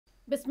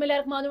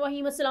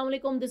Bismillahirrahmanirrahim. Assalamu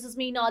alaikum. This is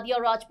me,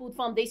 Nadia Rajput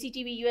from Desi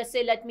TV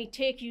USA. Let me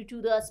take you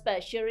to the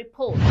special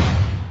report.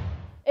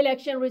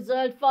 Election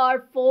result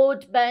for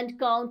Fort Bend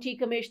County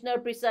Commissioner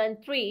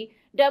Precinct 3.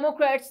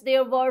 Democrats,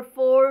 there were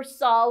 4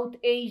 South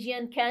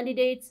Asian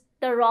candidates.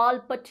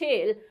 Taral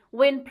Patel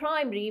win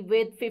primary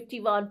with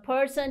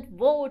 51%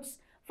 votes,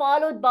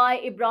 followed by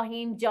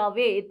Abrahim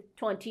Javed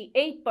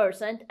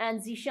 28%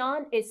 and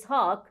Zeeshan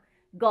Issac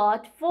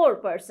got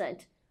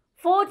 4%.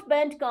 Fort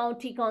Bend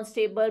County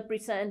Constable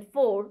Precinct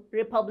 4,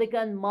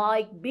 Republican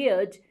Mike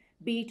Beard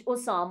beat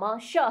Usama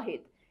Shahid.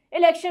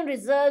 Election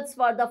results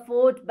for the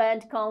Fort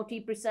Bend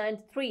County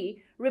Precinct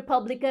 3,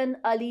 Republican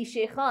Ali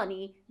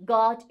Sheikhani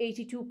got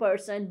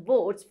 82%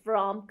 votes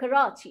from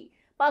Karachi.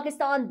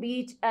 Pakistan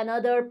beat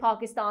another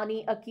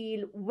Pakistani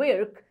Aqeel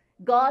Virk,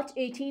 got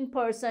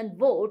 18%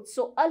 votes,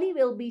 so Ali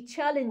will be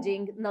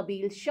challenging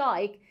Nabil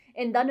Shike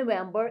in the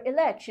November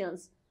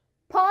elections.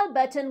 Paul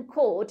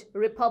Bettencourt,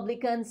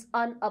 Republicans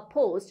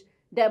unopposed,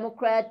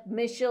 Democrat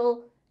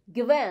Michelle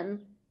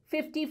Gwen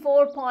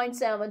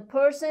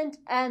 54.7%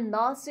 and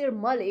Nasir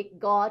Malik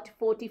got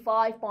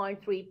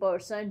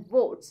 45.3%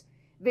 votes.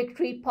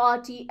 Victory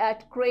party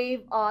at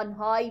Crave on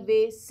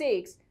Highway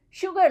 6,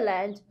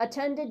 Sugarland,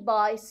 attended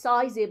by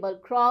sizeable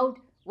crowd,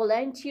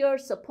 volunteer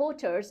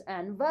supporters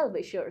and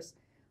well-wishers.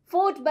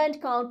 Fort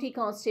Bend County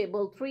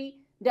Constable 3,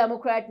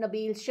 Democrat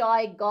Nabil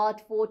Shike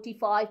got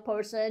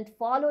 45%,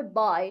 followed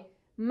by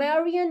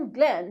Marion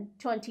Glenn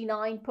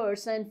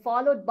 29%,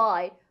 followed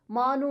by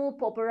Manu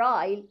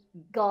Poperile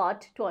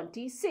got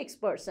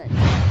 26%.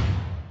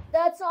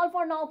 That's all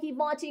for now. Keep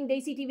watching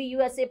Desi TV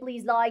USA.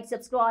 Please like,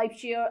 subscribe,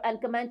 share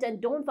and comment,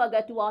 and don't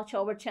forget to watch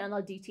our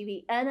channel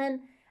DTV NN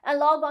and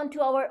log on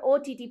to our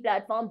OTT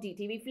platform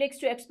DTV Flix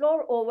to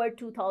explore over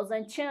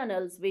 2,000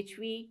 channels which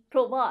we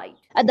provide.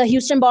 At the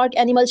Houston Bark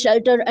Animal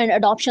Shelter and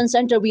Adoption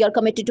Center, we are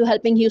committed to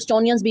helping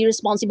Houstonians be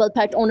responsible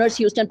pet owners.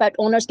 Houston pet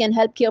owners can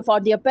help care for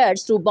their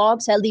pets through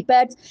Barks, Healthy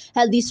Pets,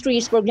 Healthy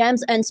Streets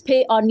programs, and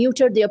spay or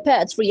neuter their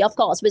pets free of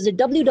cost. Visit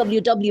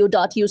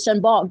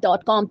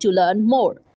www.houstonbark.com to learn more.